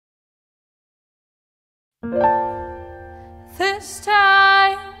This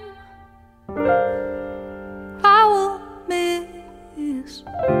time I will miss.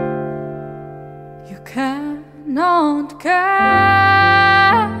 You cannot guess.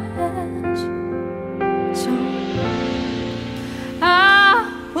 So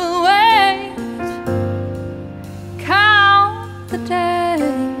I will wait, count the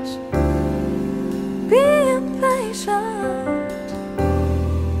days, being patient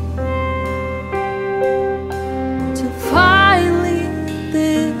to finally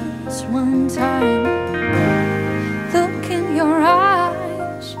this one time look in your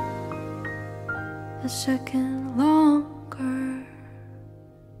eyes a second longer.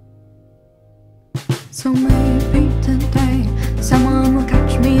 So maybe today someone will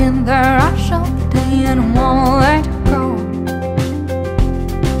catch me in the rush of the day and I won't let go.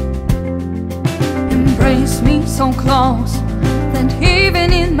 Embrace me so close that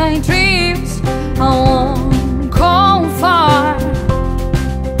even in my dreams I won't go far.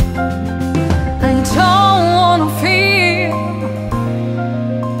 I don't wanna feel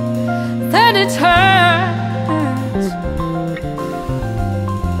that it hurts.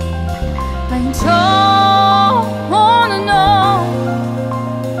 I don't wanna know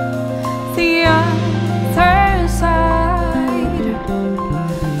the other side.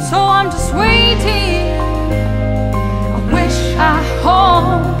 So I'm just waiting. I wish, I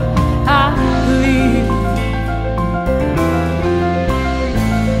hope, I believe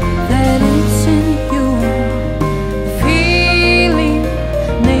that it's in you, the feeling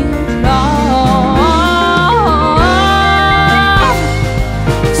named love.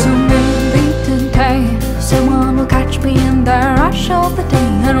 So maybe today someone will catch me in the rush of the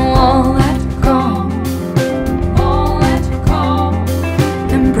day and won't let go, won't let go.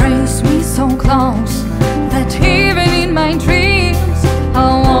 Embrace me so close that even in my dreams I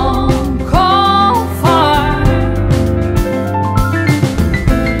won't go far.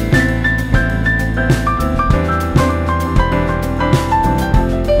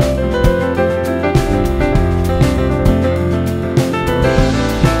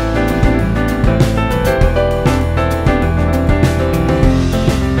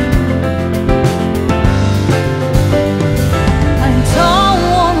 I don't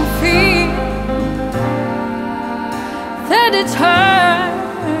wanna feel that it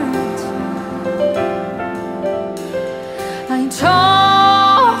hurts. I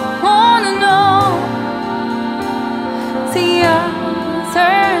don't wanna know the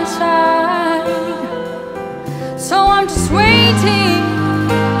other side. So I'm just waiting.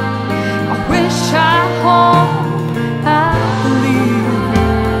 I wish, I hope, I believe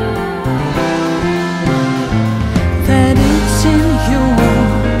that it's in you,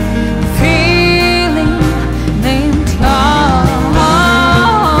 feeling named love.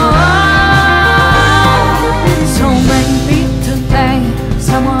 So maybe today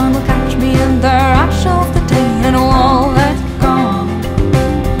someone will catch me in the rush of the day and I won't let go,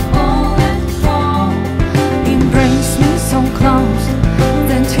 won't let go. Embrace me so close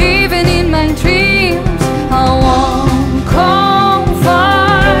that even in my dreams I won't go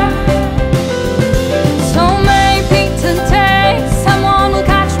far. So maybe today someone will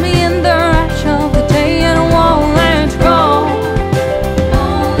catch me in the rush of the day and I won't let go,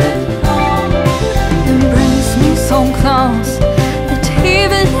 won't let go. Embrace me so close that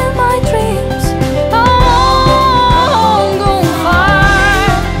even in my dreams I won't go far.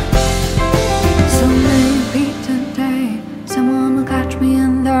 So maybe today someone will catch me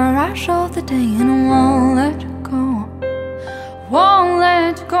in the rush of the day and I